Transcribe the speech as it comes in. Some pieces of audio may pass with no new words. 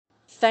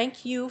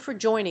thank you for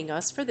joining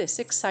us for this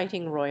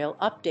exciting royal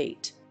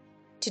update.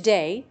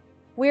 Today,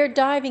 we're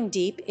diving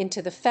deep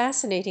into the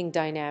fascinating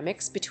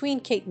dynamics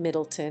between Kate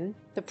Middleton,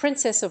 the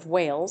Princess of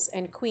Wales,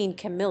 and Queen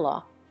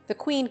Camilla, the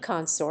Queen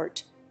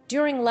Consort,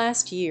 during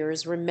last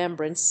year's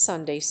Remembrance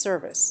Sunday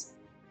service.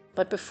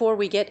 But before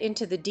we get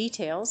into the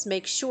details,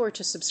 make sure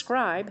to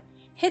subscribe,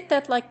 hit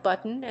that like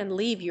button, and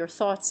leave your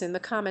thoughts in the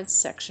comments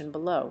section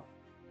below.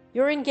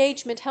 Your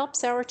engagement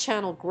helps our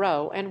channel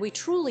grow, and we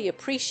truly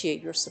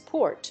appreciate your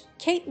support.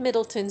 Kate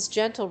Middleton's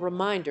gentle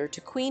reminder to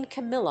Queen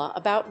Camilla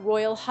about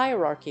royal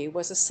hierarchy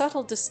was a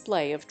subtle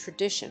display of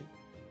tradition.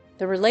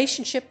 The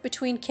relationship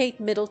between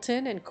Kate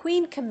Middleton and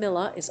Queen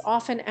Camilla is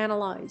often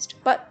analyzed,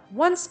 but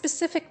one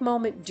specific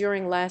moment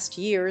during last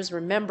year's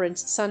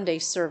Remembrance Sunday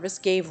service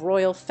gave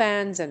royal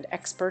fans and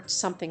experts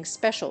something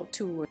special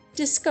to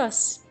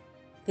discuss.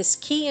 This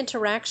key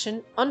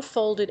interaction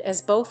unfolded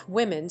as both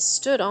women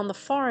stood on the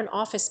Foreign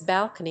Office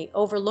balcony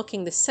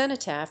overlooking the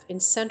cenotaph in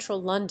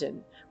central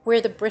London,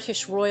 where the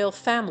British royal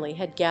family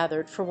had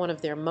gathered for one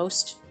of their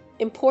most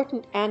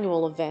important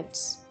annual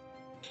events.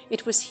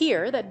 It was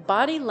here that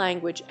body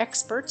language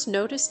experts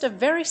noticed a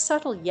very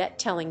subtle yet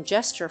telling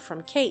gesture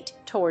from Kate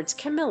towards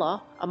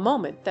Camilla, a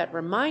moment that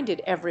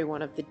reminded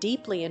everyone of the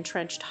deeply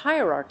entrenched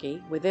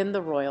hierarchy within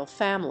the royal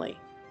family.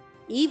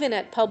 Even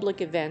at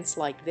public events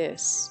like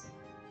this,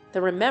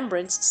 the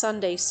Remembrance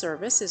Sunday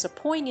service is a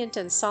poignant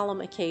and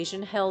solemn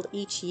occasion held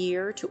each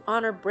year to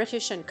honor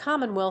British and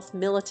Commonwealth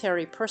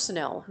military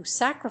personnel who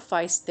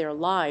sacrificed their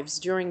lives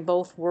during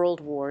both world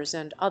wars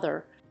and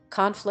other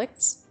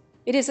conflicts.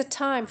 It is a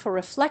time for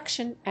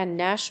reflection and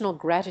national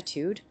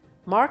gratitude,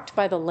 marked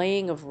by the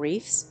laying of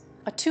wreaths,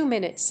 a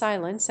 2-minute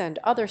silence, and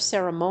other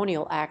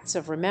ceremonial acts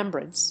of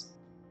remembrance.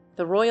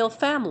 The royal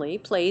family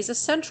plays a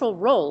central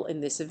role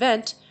in this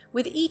event,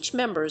 with each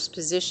member's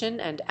position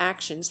and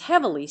actions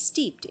heavily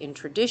steeped in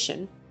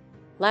tradition.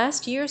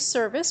 Last year's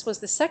service was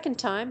the second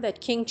time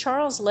that King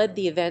Charles led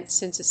the event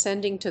since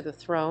ascending to the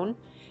throne,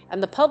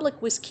 and the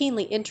public was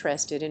keenly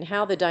interested in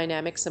how the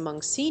dynamics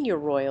among senior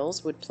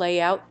royals would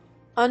play out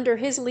under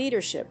his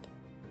leadership.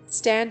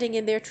 Standing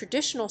in their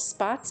traditional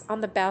spots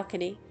on the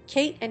balcony,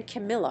 Kate and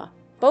Camilla,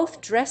 both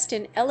dressed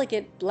in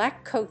elegant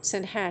black coats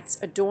and hats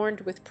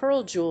adorned with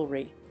pearl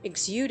jewelry,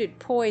 exuded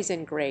poise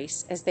and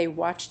grace as they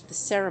watched the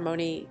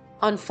ceremony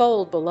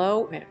unfold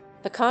below.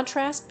 The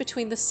contrast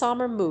between the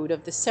somber mood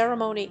of the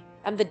ceremony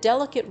and the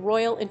delicate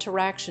royal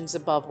interactions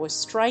above was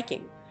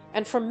striking,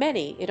 and for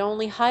many it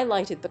only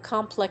highlighted the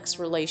complex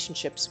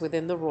relationships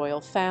within the royal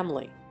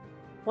family.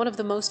 One of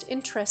the most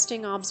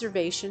interesting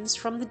observations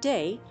from the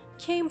day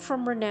came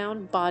from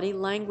renowned body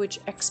language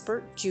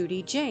expert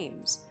Judy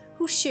James,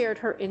 who shared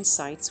her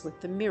insights with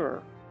the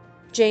Mirror.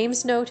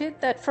 James noted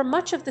that for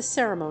much of the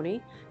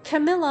ceremony,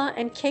 Camilla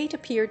and Kate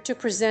appeared to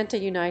present a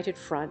united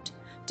front,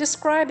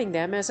 describing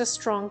them as a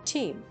strong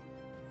team.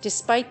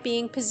 Despite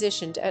being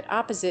positioned at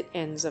opposite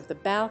ends of the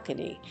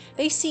balcony,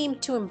 they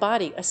seemed to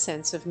embody a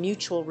sense of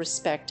mutual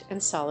respect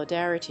and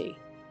solidarity.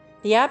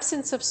 The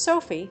absence of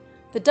Sophie,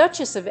 the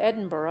Duchess of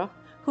Edinburgh,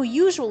 who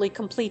usually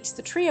completes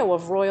the trio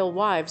of royal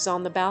wives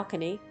on the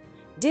balcony,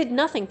 did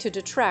nothing to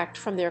detract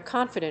from their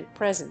confident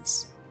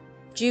presence.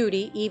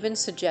 Judy even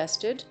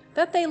suggested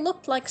that they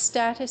looked like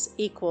status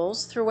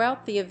equals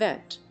throughout the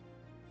event.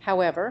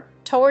 However,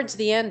 towards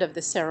the end of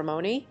the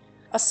ceremony,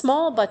 a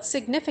small but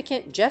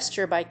significant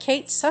gesture by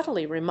Kate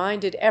subtly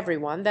reminded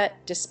everyone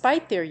that,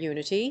 despite their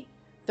unity,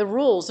 the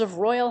rules of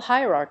royal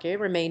hierarchy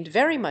remained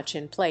very much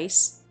in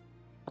place.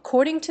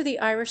 According to the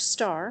Irish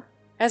Star,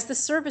 as the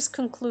service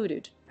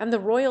concluded and the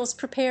royals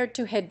prepared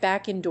to head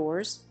back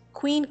indoors,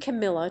 Queen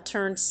Camilla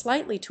turned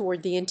slightly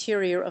toward the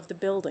interior of the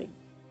building.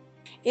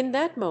 In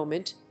that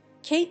moment,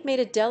 Kate made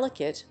a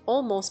delicate,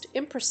 almost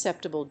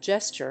imperceptible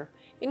gesture,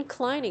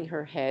 inclining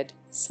her head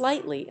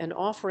slightly and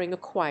offering a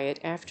quiet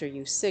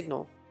after-use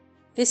signal.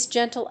 This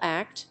gentle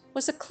act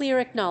was a clear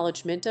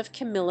acknowledgement of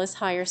Camilla's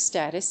higher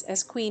status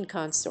as queen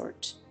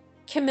consort.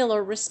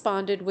 Camilla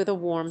responded with a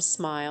warm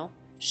smile,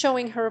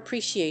 showing her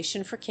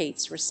appreciation for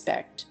Kate's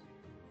respect.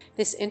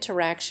 This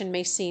interaction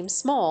may seem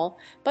small,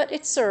 but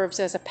it serves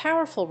as a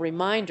powerful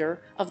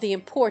reminder of the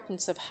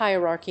importance of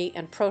hierarchy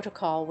and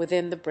protocol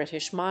within the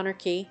British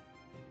monarchy.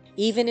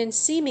 Even in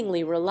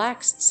seemingly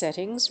relaxed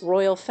settings,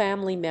 royal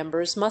family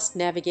members must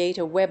navigate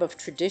a web of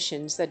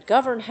traditions that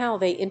govern how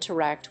they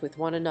interact with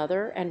one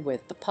another and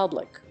with the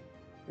public.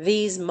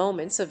 These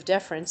moments of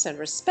deference and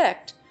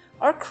respect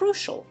are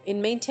crucial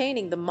in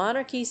maintaining the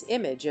monarchy's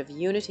image of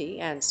unity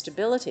and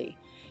stability,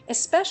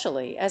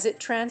 especially as it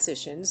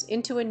transitions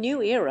into a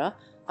new era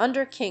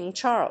under King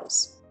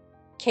Charles.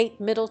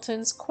 Kate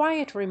Middleton's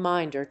quiet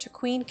reminder to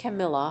Queen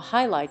Camilla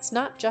highlights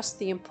not just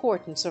the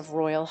importance of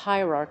royal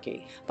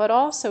hierarchy, but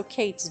also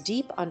Kate's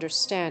deep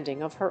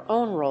understanding of her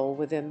own role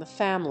within the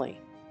family.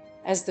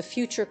 As the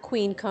future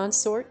queen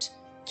consort,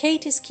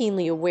 Kate is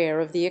keenly aware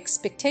of the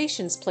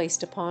expectations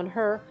placed upon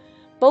her,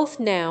 both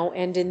now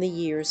and in the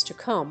years to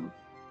come.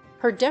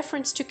 Her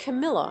deference to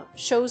Camilla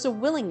shows a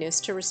willingness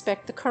to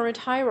respect the current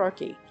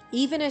hierarchy,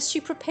 even as she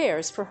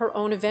prepares for her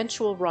own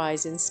eventual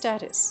rise in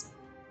status.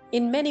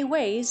 In many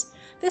ways,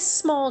 this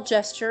small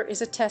gesture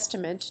is a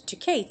testament to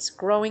Kate's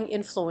growing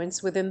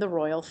influence within the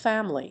royal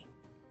family.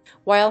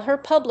 While her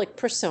public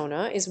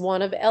persona is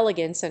one of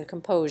elegance and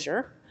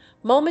composure,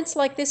 moments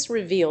like this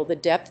reveal the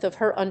depth of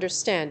her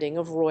understanding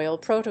of royal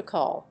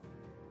protocol.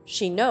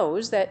 She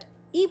knows that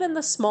even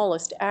the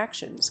smallest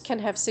actions can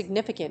have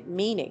significant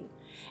meaning,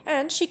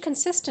 and she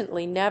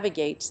consistently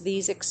navigates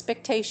these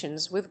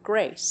expectations with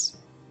grace.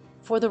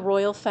 For the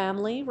royal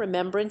family,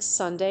 Remembrance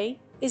Sunday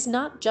is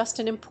not just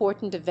an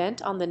important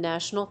event on the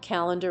national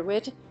calendar,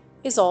 it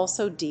is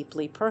also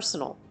deeply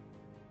personal.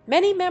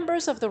 Many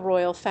members of the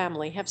royal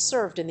family have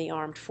served in the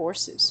armed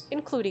forces,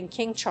 including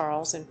King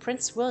Charles and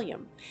Prince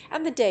William,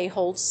 and the day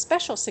holds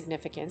special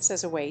significance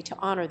as a way to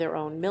honor their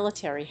own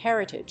military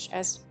heritage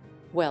as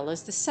well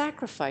as the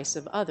sacrifice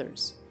of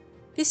others.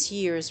 This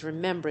year's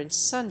Remembrance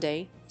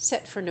Sunday,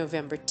 set for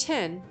November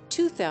 10,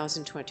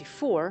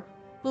 2024,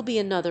 will be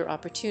another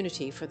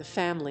opportunity for the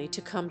family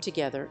to come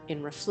together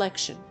in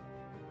reflection.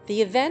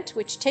 The event,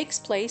 which takes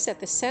place at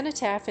the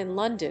Cenotaph in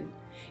London,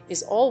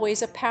 is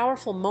always a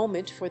powerful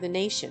moment for the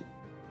nation.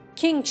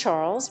 King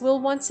Charles will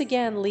once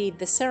again lead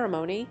the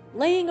ceremony,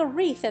 laying a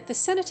wreath at the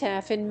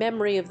cenotaph in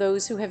memory of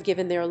those who have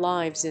given their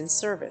lives in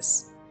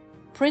service.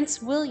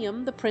 Prince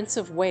William, the Prince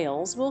of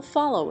Wales, will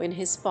follow in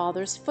his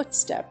father's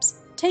footsteps,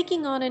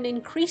 taking on an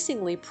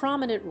increasingly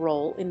prominent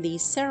role in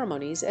these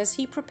ceremonies as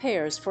he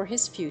prepares for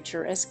his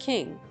future as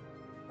king.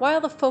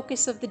 While the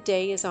focus of the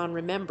day is on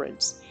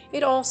remembrance,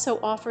 it also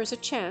offers a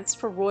chance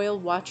for royal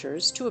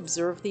watchers to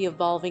observe the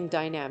evolving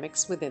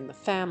dynamics within the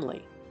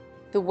family.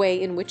 The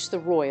way in which the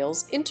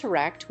royals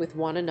interact with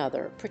one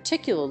another,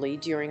 particularly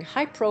during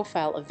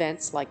high-profile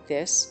events like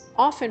this,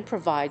 often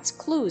provides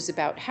clues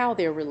about how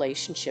their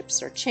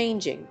relationships are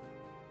changing.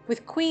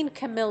 With Queen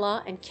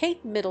Camilla and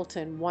Kate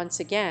Middleton once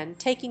again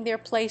taking their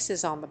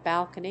places on the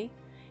balcony,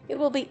 it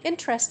will be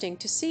interesting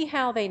to see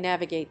how they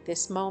navigate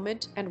this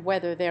moment and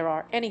whether there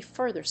are any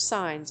further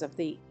signs of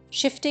the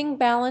shifting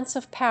balance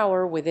of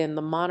power within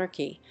the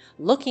monarchy.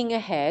 Looking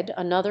ahead,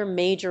 another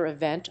major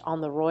event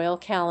on the royal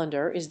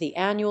calendar is the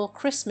annual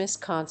Christmas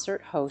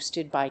concert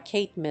hosted by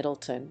Kate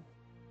Middleton.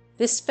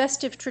 This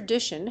festive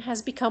tradition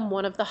has become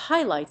one of the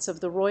highlights of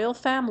the royal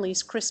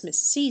family's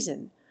Christmas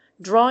season,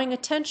 drawing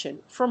attention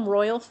from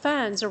royal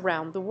fans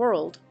around the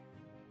world.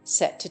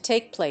 Set to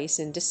take place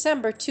in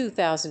December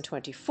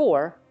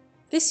 2024,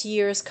 this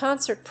year's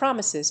concert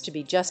promises to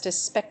be just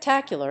as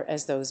spectacular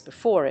as those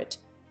before it,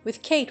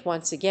 with Kate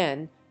once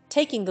again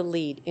taking the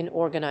lead in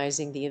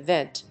organizing the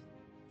event.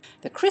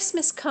 The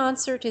Christmas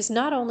concert is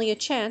not only a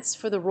chance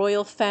for the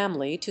royal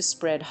family to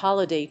spread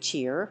holiday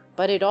cheer,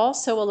 but it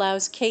also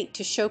allows Kate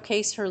to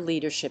showcase her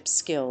leadership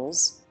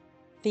skills.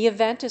 The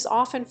event is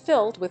often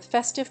filled with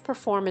festive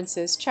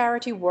performances,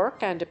 charity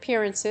work, and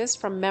appearances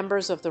from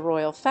members of the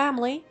royal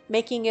family,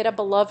 making it a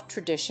beloved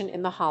tradition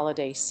in the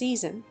holiday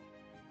season.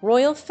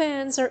 Royal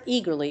fans are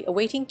eagerly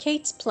awaiting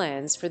Kate's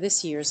plans for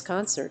this year's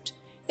concert,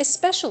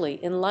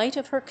 especially in light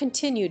of her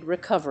continued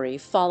recovery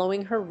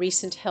following her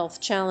recent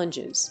health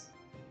challenges.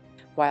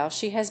 While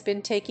she has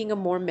been taking a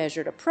more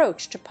measured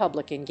approach to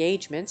public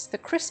engagements, the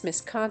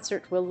Christmas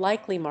concert will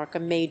likely mark a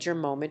major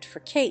moment for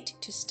Kate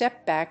to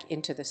step back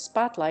into the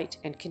spotlight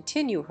and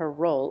continue her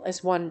role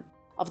as one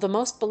of the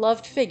most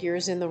beloved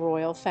figures in the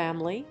royal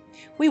family.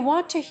 We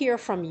want to hear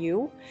from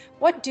you.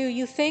 What do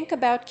you think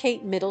about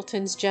Kate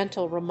Middleton's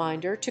gentle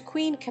reminder to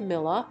Queen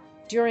Camilla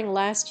during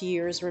last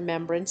year's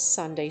Remembrance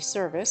Sunday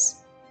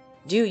service?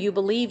 Do you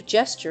believe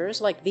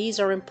gestures like these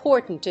are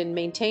important in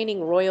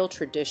maintaining royal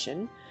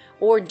tradition,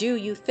 or do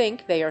you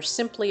think they are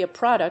simply a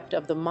product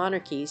of the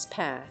monarchy's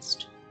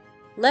past?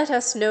 Let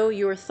us know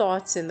your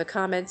thoughts in the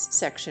comments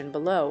section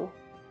below.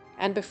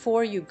 And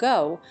before you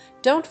go,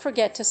 don't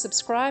forget to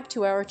subscribe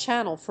to our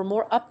channel for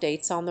more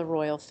updates on the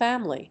royal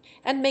family,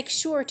 and make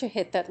sure to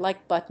hit that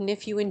like button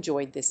if you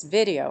enjoyed this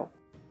video.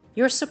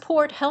 Your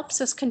support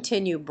helps us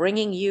continue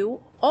bringing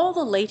you all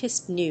the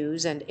latest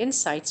news and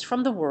insights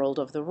from the world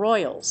of the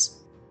royals.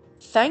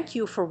 Thank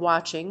you for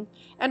watching,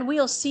 and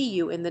we'll see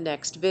you in the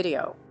next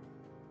video.